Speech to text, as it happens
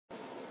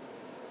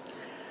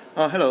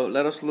Hello,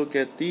 let us look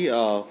at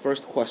the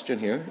first question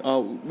here.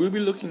 We'll be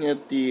looking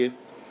at the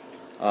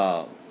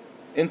uh,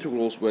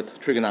 integrals with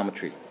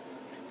trigonometry.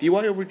 dy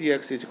over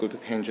dx is equal to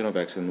tangent of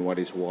x, and what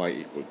is y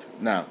equal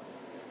to? Now,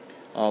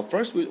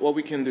 first what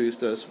we can do is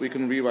this. We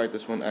can rewrite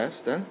this one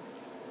as then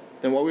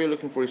what we're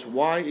looking for is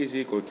y is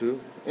equal to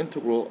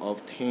integral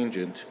of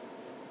tangent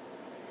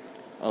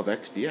of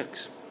x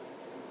dx.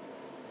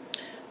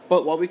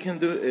 But what we can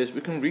do is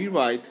we can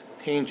rewrite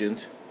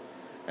tangent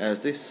as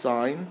the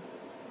sine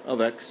of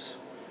x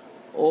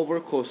over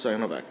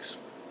cosine of x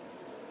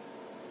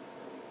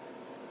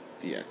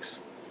dx.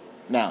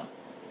 Now,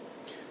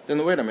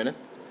 then wait a minute.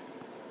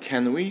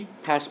 Can we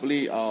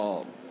possibly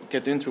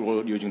get the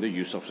integral using the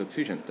u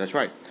substitution? That's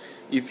right.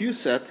 If you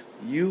set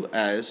u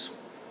as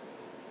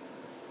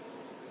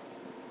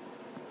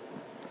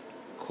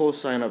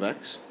cosine of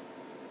x,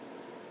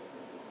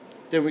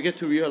 then we get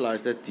to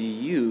realize that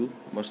du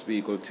must be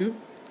equal to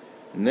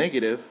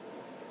negative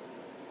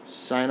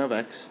sine of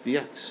x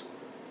dx.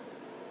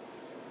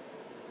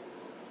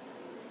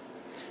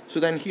 So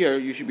then here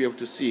you should be able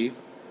to see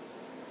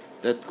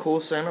that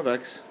cosine of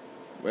x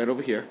right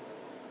over here,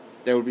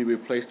 that will be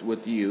replaced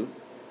with u,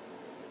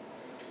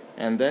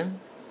 and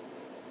then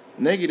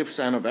negative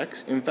sine of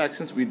x, in fact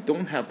since we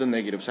don't have the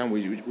negative sign,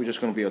 we're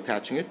just going to be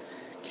attaching it,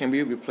 can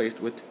be replaced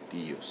with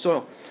du.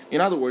 So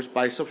in other words,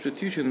 by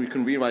substitution we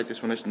can rewrite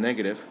this one as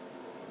negative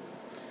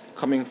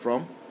coming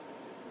from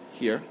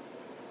here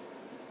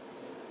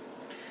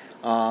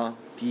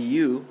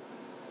du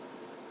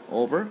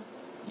over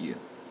u.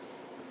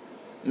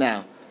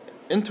 Now,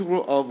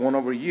 integral of 1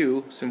 over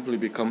u simply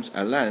becomes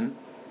ln,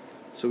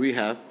 so we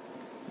have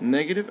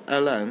negative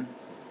ln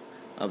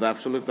of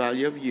absolute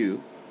value of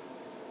u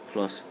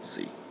plus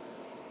c.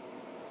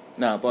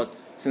 Now, but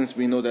since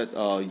we know that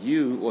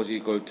u was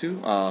equal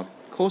to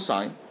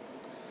cosine,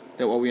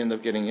 then what we end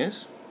up getting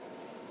is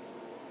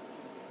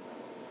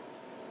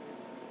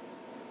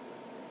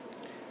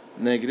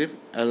negative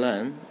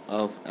ln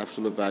of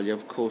absolute value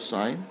of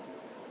cosine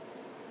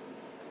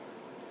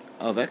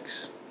of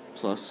x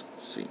plus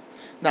c.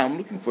 Now I'm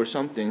looking for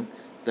something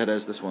that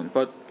has this one,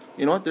 but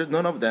you know what, there's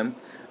none of them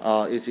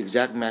is the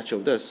exact match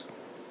of this.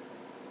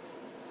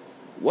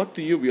 What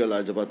do you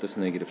realize about this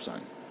negative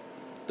sign?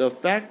 The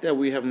fact that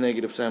we have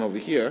negative sign over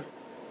here,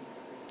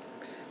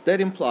 that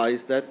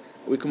implies that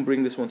we can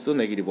bring this one to the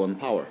negative 1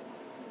 power,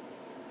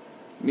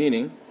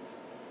 meaning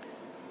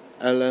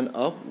ln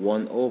of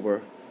 1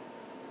 over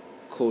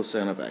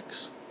cosine of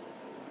x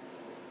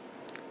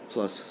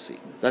plus c.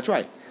 That's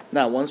right.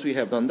 Now once we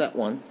have done that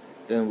one,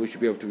 then we should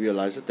be able to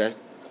realize that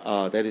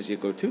that is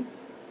equal to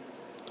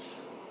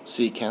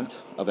secant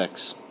of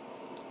x.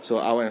 So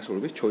our answer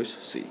will be choice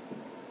C.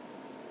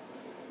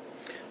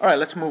 Alright,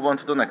 let's move on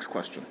to the next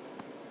question.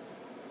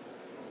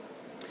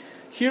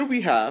 Here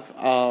we have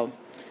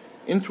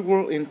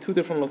integral in two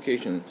different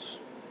locations,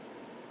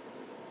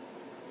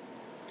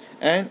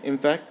 and in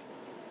fact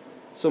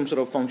some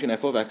sort of function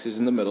f of x is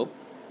in the middle.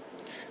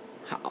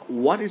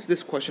 What is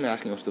this question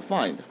asking us to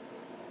find?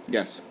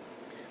 Yes,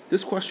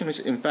 this question is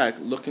in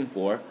fact looking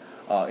for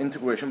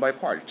integration by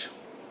parts.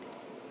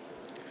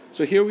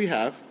 So here we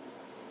have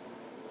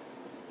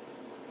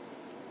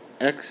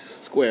x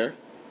squared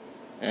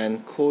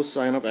and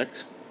cosine of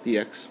x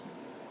dx.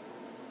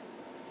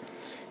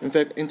 In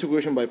fact,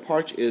 integration by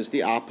parts is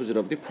the opposite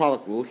of the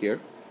product rule here.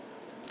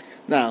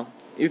 Now,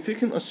 if you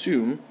can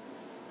assume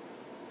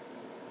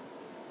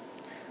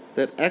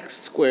that x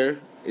squared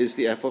is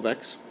the f of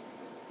x,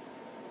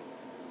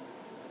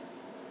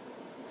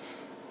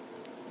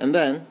 and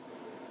then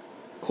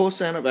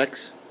cosine of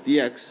x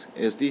dx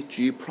is the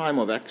g prime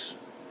of x,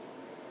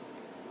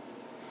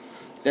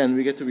 then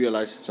we get to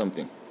realize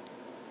something.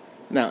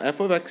 Now f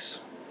of x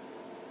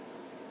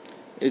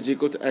is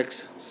equal to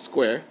x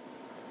squared,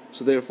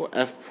 so therefore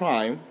f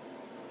prime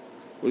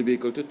will be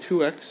equal to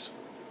 2x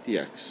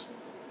dx.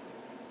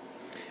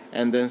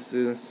 And then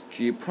since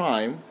g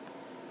prime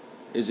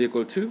is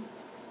equal to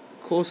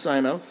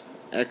cosine of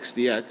x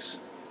dx,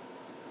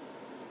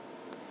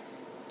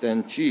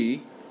 then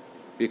g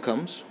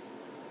becomes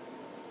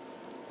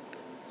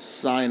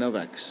sine of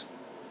x.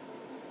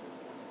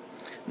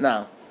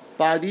 Now,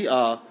 by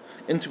the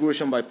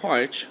integration by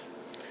parts,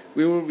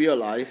 we will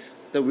realize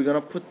that we're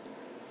going to put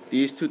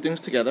these two things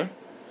together,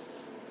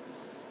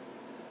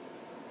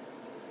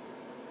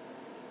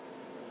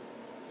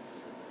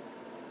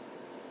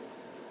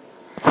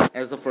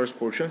 as the first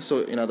portion. So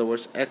in other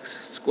words, x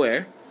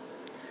squared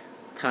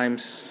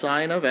times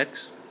sine of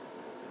x.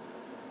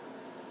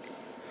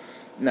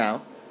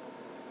 Now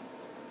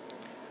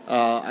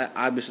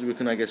obviously we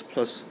can, I guess,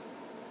 plus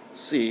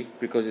c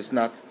because it's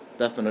not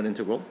definite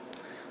integral,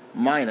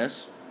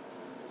 minus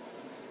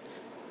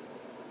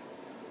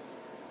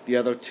the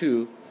other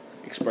two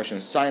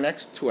expressions, sine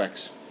x,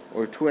 2x,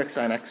 or 2x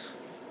sine x.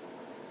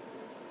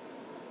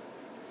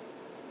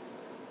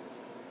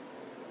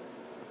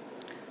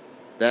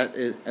 That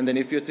is, and then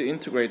if you had to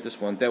integrate this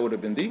one, that would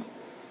have been the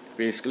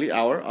basically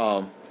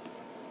our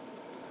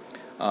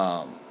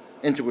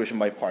integration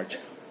by parts.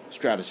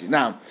 strategy.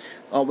 Now,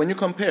 when you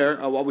compare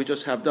what we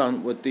just have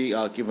done with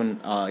the given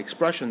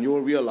expression, you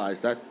will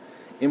realize that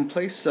in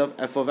place of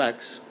f of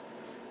x,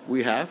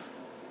 we have,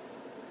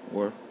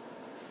 or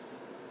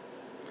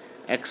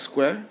x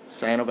squared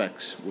sine of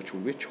x, which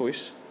will be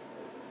choice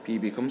P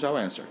becomes our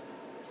answer.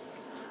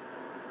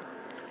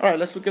 Alright,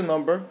 let's look at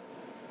number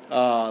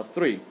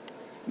 3.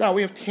 Now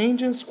we have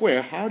tangent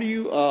square. How do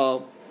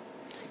you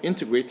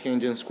integrate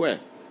tangent square?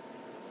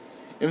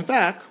 In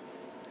fact,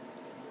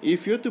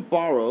 if you have to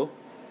borrow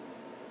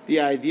the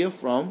idea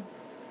from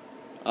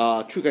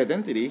trig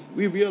identity,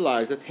 we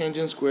realize that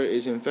tangent square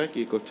is in fact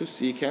equal to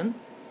secant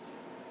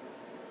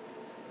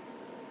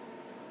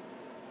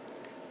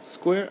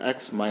square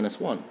x minus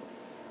 1.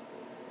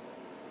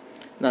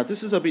 Now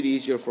this is a bit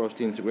easier for us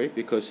to integrate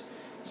because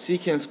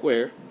secant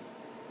square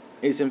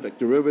is in fact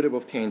derivative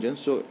of tangent,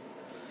 so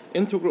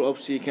integral of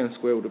secant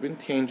square would have been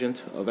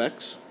tangent of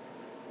x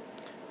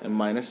and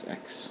minus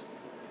x.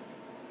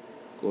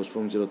 Goes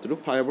from 0 to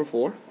pi over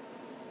 4.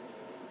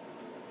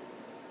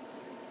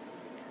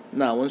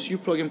 Now once you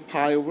plug in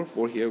pi over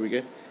 4 here, we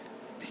get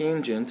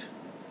tangent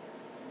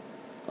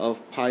of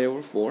pi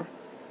over 4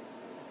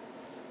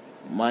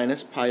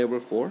 minus pi over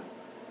 4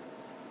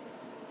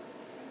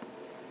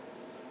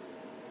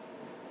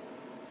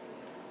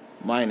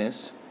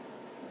 minus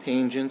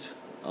tangent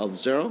of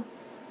 0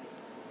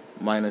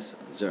 minus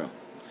 0.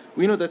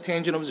 We know that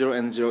tangent of 0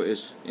 and 0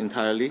 is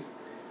entirely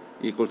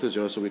equal to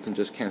 0, so we can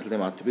just cancel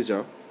them out to be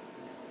 0.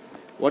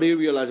 What do you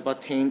realize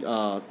about tangent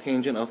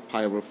of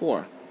pi over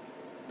 4?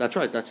 That's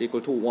right, that's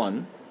equal to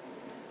 1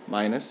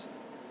 minus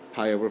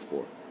pi over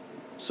 4.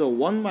 So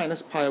 1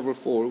 minus pi over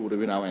 4 would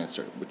have been our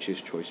answer, which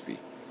is choice B.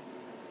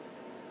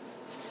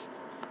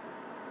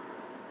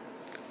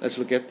 Let's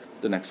look at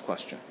the next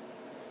question.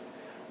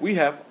 We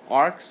have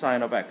arc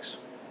sine of x.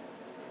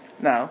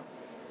 Now,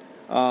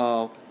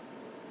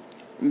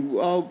 you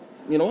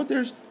know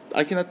what?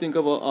 I cannot think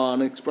of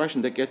an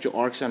expression that gets you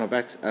arc sine of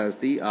x as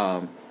the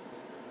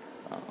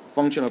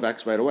function of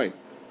x right away.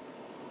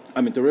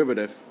 I mean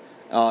derivative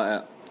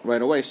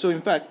right away. So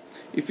in fact,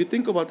 if you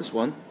think about this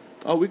one,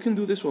 we can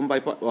do this one by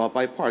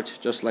parts,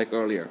 just like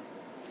earlier.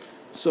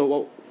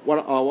 So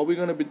what we're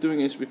going to be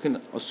doing is we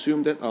can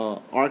assume that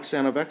arc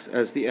sine of x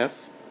as the f,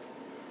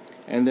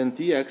 and then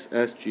dx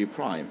as g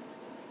prime.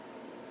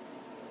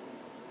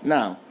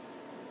 Now,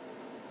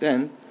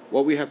 then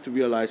what we have to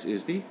realize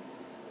is the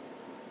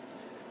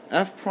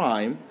f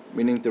prime,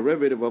 meaning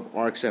derivative of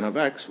arc sine of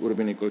x, would have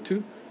been equal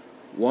to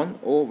 1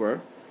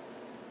 over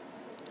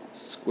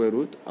square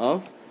root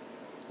of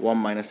 1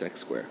 minus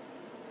x squared.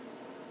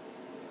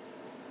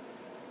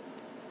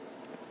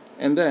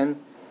 And then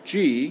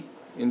g,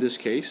 in this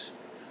case,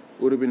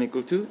 would have been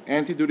equal to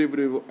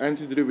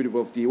antiderivative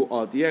of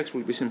dx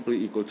will be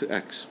simply equal to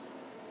x.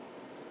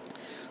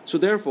 So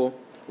therefore,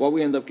 what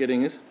we end up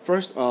getting is,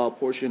 first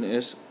portion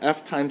is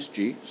f times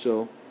g,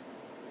 so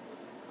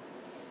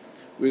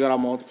we gotta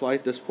multiply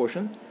this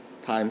portion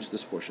times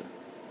this portion,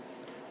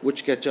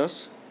 which gets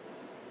us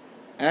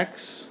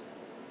x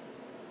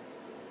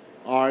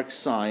arc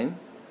sine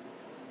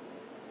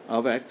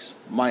of x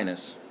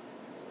minus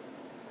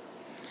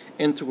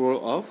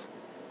integral of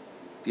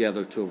the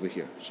other two over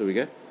here. So we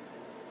get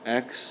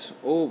x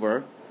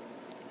over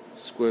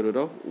square root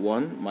of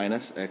 1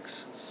 minus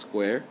x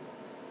squared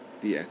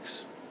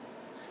dx.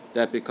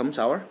 That becomes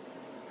our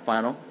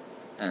final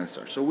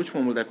answer. So which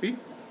one will that be?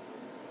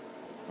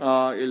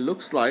 It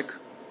looks like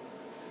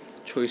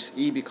choice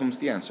E becomes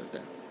the answer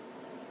then.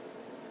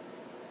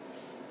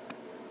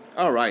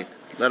 Alright,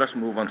 let us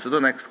move on to the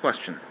next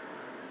question.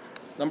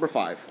 Number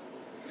 5.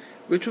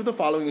 Which of the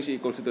following is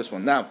equal to this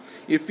one? Now,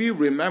 if you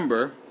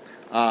remember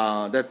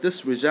that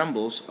this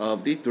resembles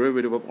the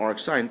derivative of arc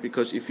sine,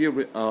 because if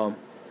you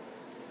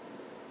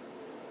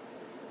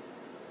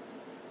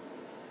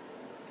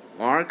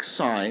arc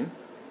sine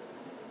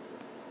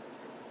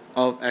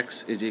of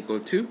x is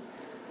equal to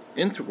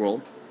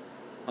integral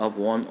of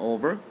 1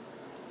 over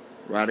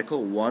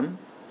radical 1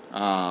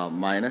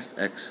 minus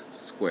x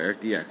squared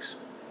dx.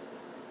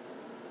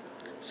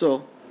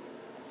 So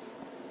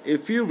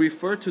if you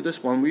refer to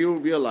this one, we will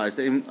realize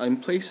that in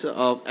place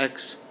of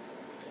x,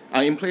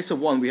 in place of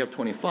 1 we have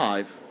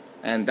 25,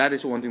 and that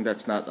is one thing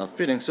that's not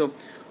fitting. So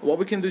what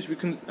we can do is we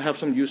can have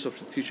some u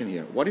substitution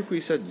here. What if we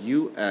said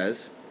u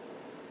as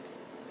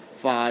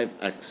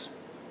 5x,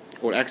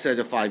 or x as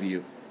a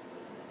 5u?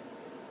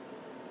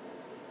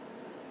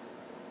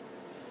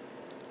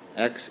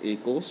 X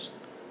equals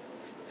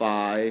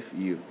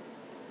 5u.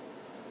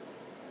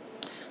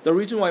 The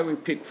reason why we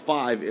pick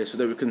 5 is so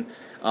that we can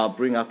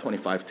bring out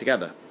 25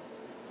 together.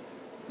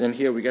 Then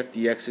here we get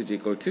dx is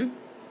equal to,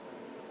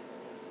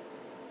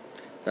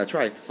 that's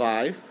right,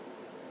 5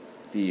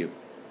 du.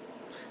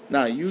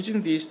 Now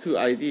using these two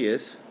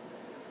ideas,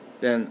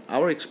 then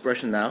our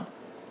expression now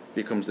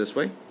becomes this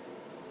way.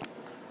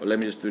 Well, let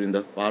me just do it in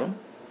the bottom.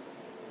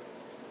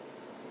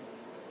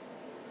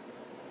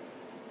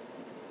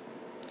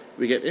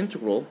 We get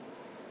integral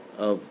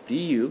of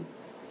du,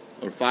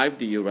 or 5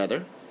 du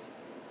rather,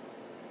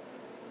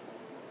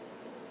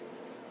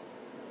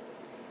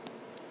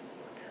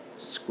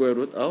 square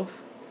root of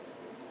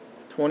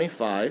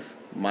 25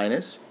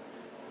 minus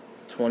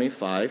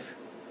 25u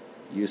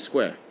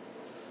squared.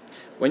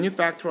 When you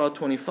factor out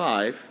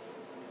 25,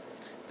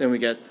 then we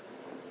get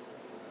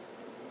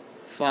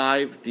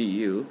 5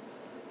 du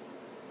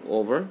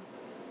over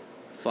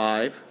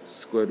 5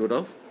 square root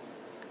of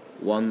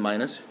 1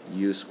 minus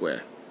u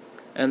squared.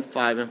 And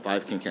 5 and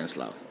 5 can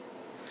cancel out.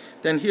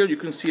 Then here you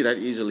can see that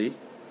easily.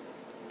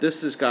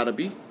 This has got to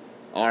be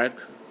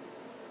arc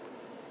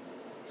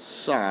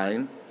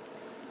sine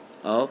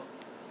of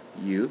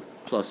u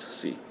plus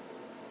c.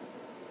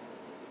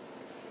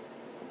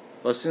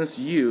 But since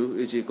u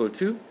is equal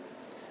to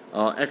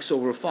x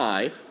over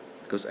 5,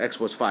 because x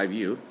was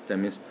 5u, that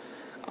means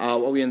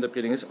what we end up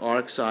getting is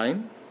arc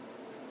sine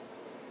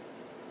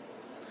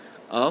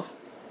of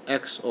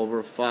x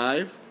over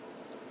 5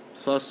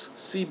 plus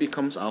c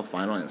becomes our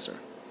final answer,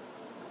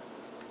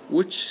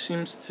 which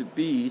seems to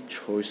be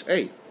choice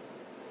A.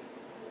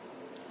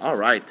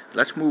 Alright,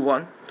 let's move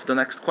on to the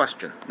next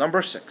question.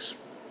 Number 6.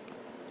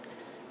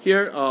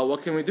 Here,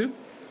 what can we do?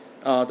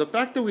 The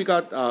fact that we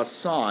got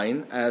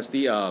sine as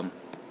the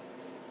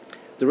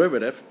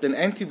derivative, then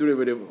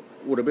antiderivative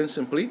would have been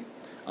simply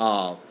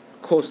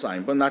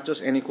cosine, but not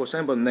just any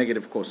cosine, but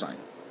negative cosine.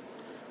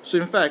 So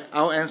in fact,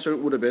 our answer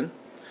would have been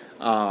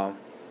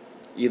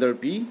either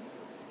B,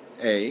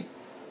 A,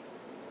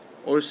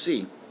 or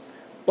C.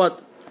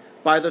 But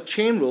by the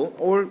chain rule,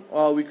 or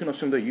we can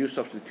assume the U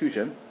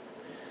substitution,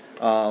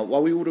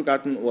 what we would have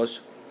gotten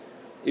was,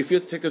 if you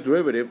take the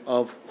derivative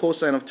of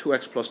cosine of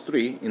 2x plus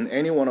 3 in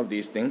any one of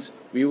these things,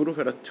 we would have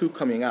had a 2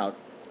 coming out.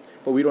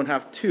 But we don't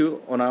have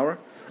 2 on our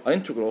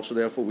integral, so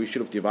therefore we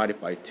should have divided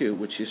by 2,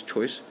 which is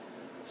choice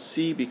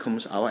C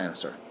becomes our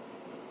answer.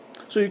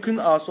 So you can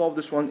solve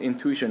this one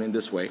intuition in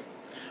this way.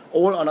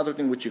 Or another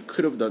thing which you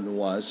could have done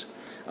was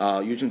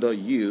using the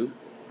U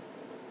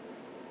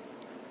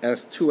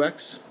as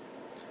 2x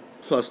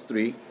plus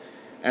 3,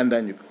 and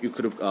then you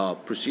could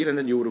have proceeded, and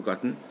then you would have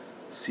gotten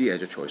C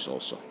as your choice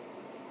also.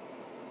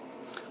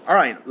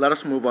 Alright, let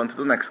us move on to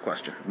the next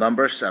question.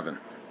 Number 7.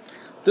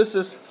 This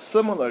is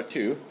similar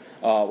to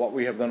what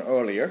we have done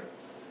earlier.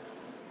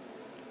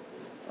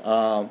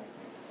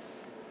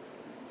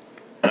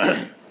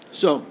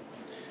 So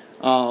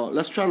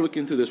let's try to look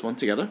into this one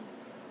together.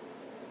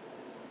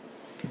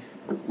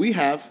 We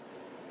have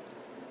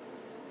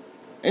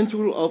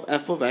integral of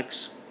f of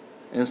x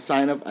and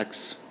sine of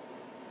x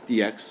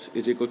dx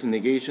is equal to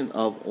negation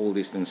of all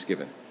these things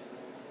given.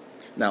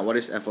 Now, what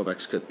is f of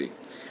x could be?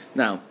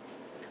 Now,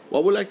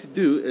 what we like to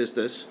do is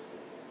this.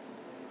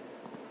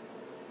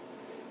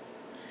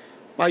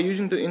 By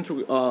using the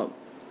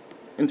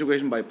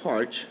integration by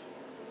parts,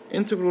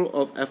 integral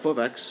of f of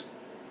x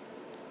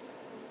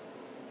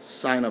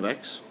sine of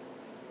x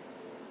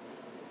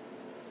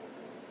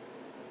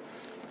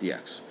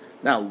dx.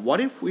 Now, what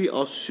if we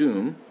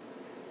assume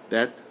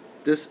that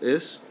this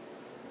is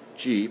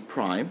g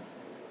prime,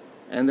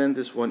 and then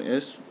this one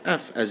is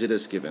f as it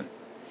is given?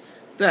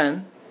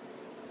 Then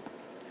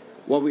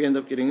what we end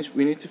up getting is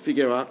we need to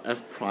figure out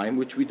f prime,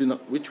 which we do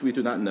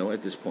not know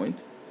at this point.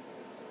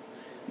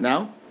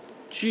 Now,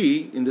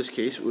 g in this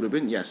case would have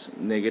been, yes,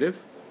 negative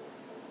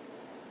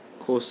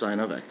cosine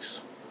of x.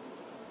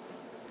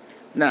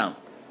 Now,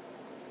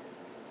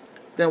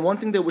 then one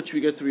thing that which we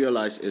get to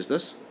realize is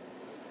this.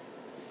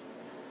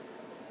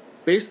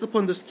 Based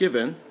upon this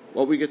given,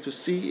 what we get to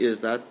see is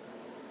that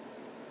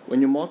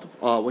when you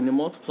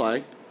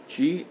multiply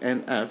g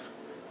and f,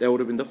 that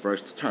would have been the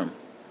first term,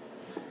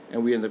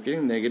 and we end up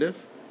getting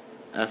negative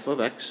f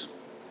of x,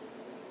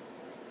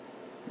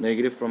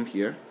 negative from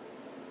here,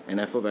 and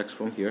f of x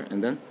from here,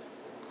 and then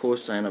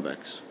cosine of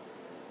x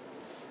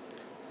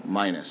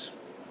minus,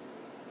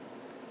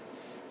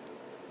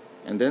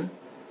 and then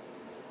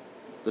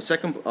the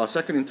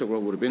second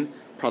integral would have been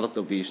product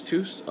of these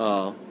two.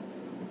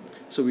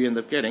 So we end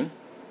up getting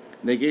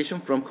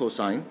negation from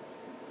cosine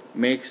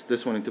makes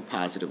this one into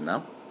positive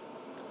now.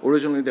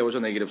 Originally there was a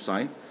negative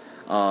sign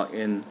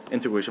in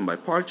integration by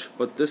parts,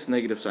 but this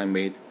negative sign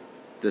made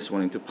this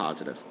one into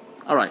positive.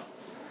 Alright,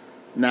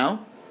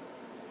 now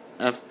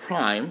f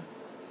prime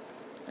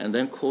and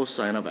then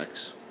cosine of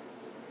x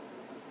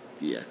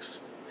dx.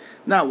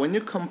 Now when you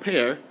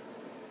compare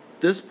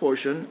this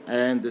portion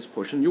and this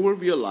portion, you will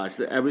realize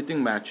that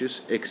everything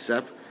matches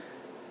except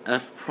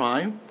f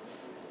prime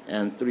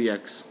and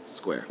 3x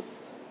squared.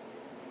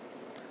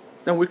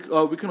 Then we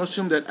can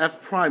assume that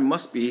f prime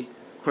must be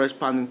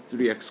corresponding to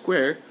 3x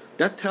squared.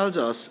 That tells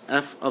us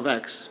f of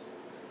x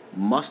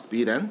must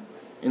be then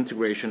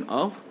integration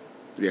of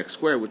 3x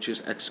squared, which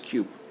is x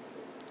cubed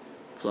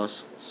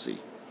plus c.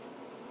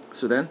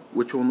 So then,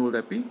 which one will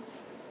that be?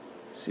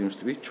 Seems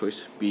to be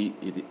choice B.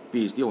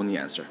 B is the only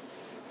answer.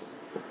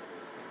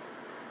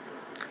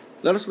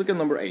 Let us look at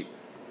number 8.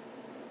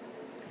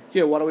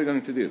 Here, what are we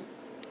going to do?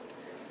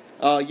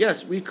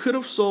 Yes, we could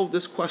have solved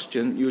this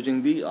question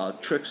using the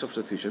trig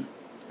substitution,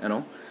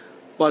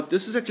 but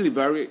this is actually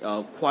very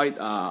quite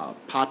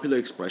popular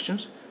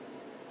expressions.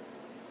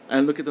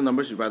 And look at the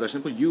numbers; it's rather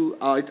simple.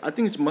 I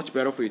think it's much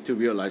better for you to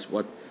realize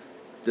what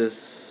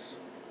this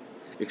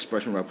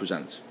expression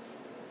represents.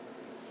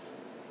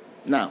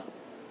 Now,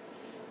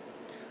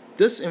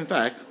 this in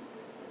fact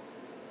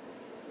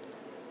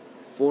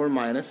 4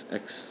 minus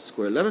x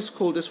squared. Let us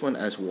call this one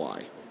as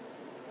y.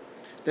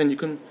 Then you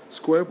can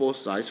square both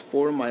sides.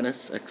 4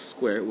 minus x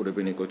squared would have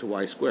been equal to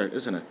y squared,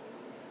 isn't it?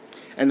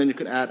 And then you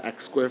can add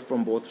x squared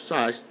from both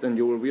sides. Then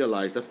you will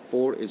realize that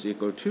 4 is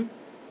equal to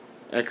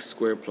x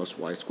squared plus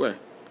y squared.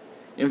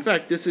 In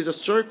fact, this is a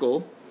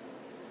circle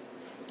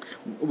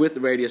with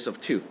radius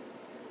of 2.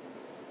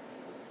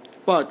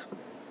 But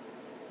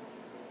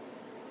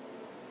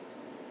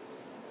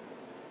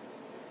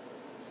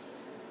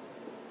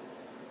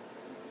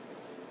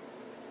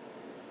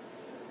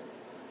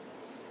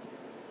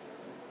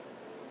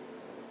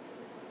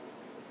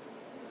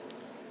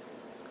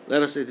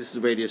let us say this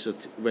is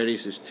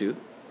radius is 2.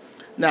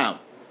 Now,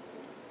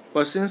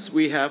 but since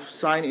we have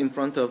sign in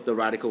front of the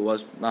radical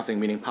was nothing,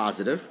 meaning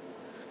positive,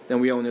 then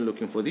we are only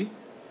looking for the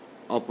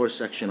upper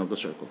section of the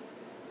circle.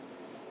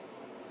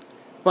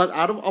 But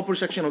out of upper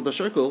section of the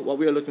circle, what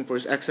we are looking for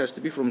is x has to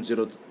be from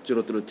 0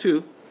 through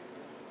 2.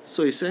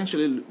 So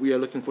essentially, we are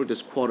looking for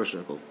this quarter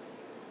circle.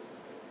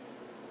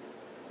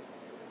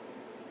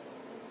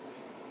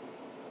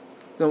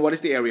 Then what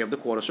is the area of the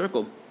quarter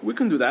circle? We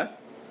can do that.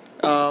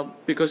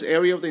 Because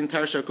area of the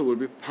entire circle will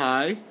be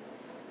pi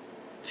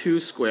 2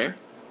 square,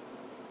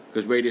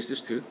 because radius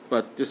is 2,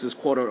 but this is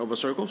quarter of a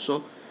circle,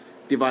 so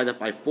divide that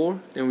by 4,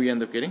 then we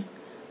end up getting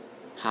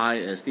pi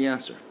as the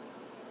answer.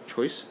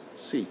 Choice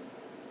C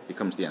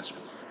becomes the answer.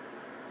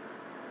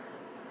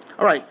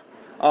 Alright,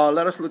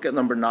 let us look at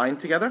number 9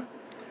 together.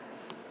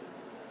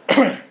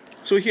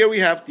 So here we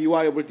have dy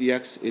over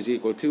dx is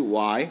equal to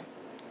y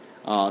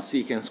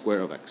secant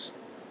square of x.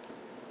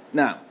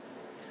 Now,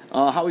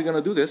 how are we going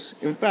to do this?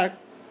 In fact,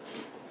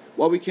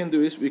 what we can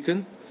do is we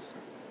can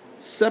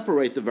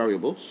separate the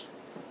variables.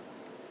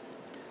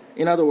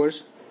 In other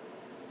words,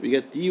 we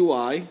get dy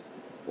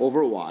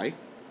over y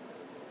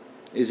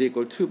is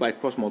equal to, by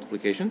cross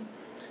multiplication,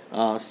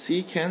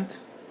 secant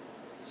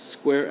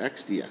square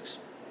x dx.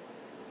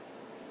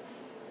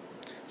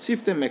 See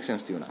if that makes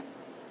sense to you now.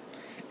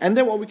 And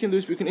then what we can do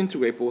is we can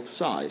integrate both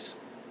sides.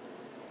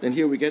 Then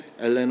here we get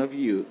ln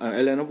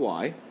of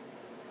y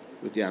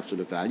with the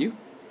absolute value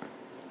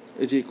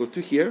is equal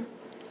to here.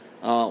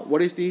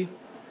 What is the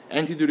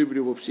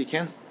antiderivative of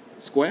secant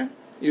square?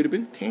 It would have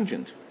been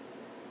tangent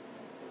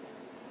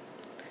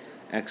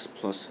x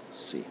plus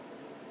c.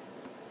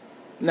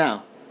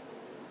 Now,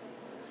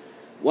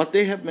 what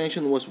they have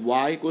mentioned was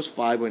y equals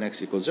 5 when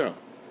x equals 0.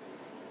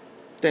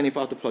 Then if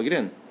I have to plug it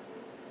in,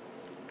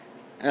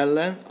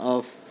 ln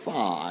of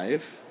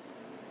 5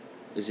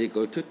 is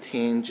equal to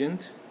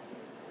tangent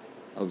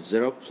of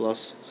 0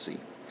 plus c.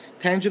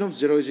 Tangent of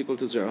 0 is equal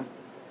to 0.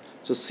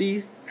 So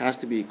c has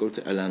to be equal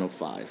to ln of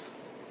 5.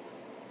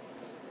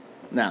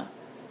 Now,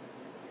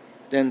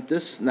 then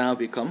this now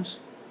becomes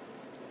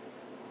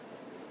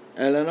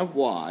ln of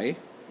y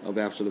of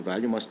absolute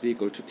value must be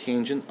equal to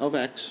tangent of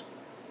x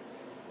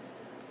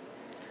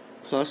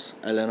plus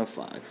ln of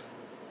 5.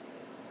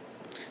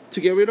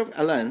 To get rid of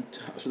ln,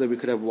 so that we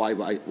could have y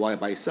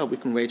by itself, we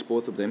can raise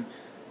both of them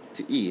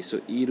to e.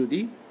 So e to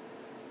the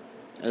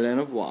ln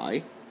of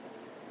y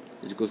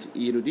is equal to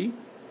e to the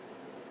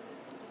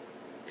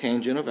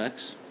tangent of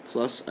x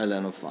plus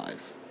ln of 5.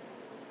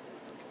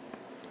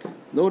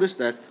 Notice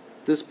that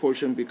this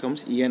portion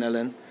becomes e and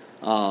ln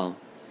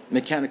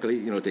mechanically,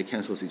 they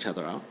cancel each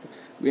other out.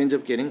 We end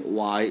up getting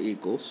y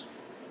equals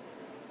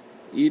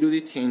e to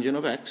the tangent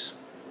of x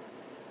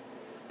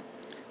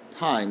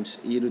times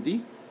e to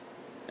the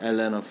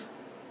ln of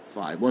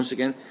 5. Once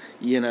again,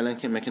 e and ln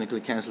can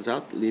mechanically cancel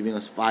out, leaving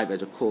us 5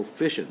 as a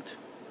coefficient.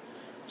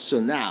 So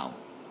now,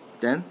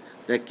 then,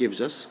 that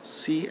gives us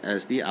C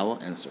as our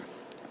answer.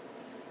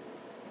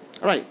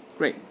 Alright,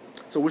 great.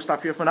 So we'll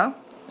stop here for now,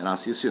 and I'll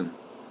see you soon.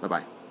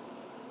 Bye-bye.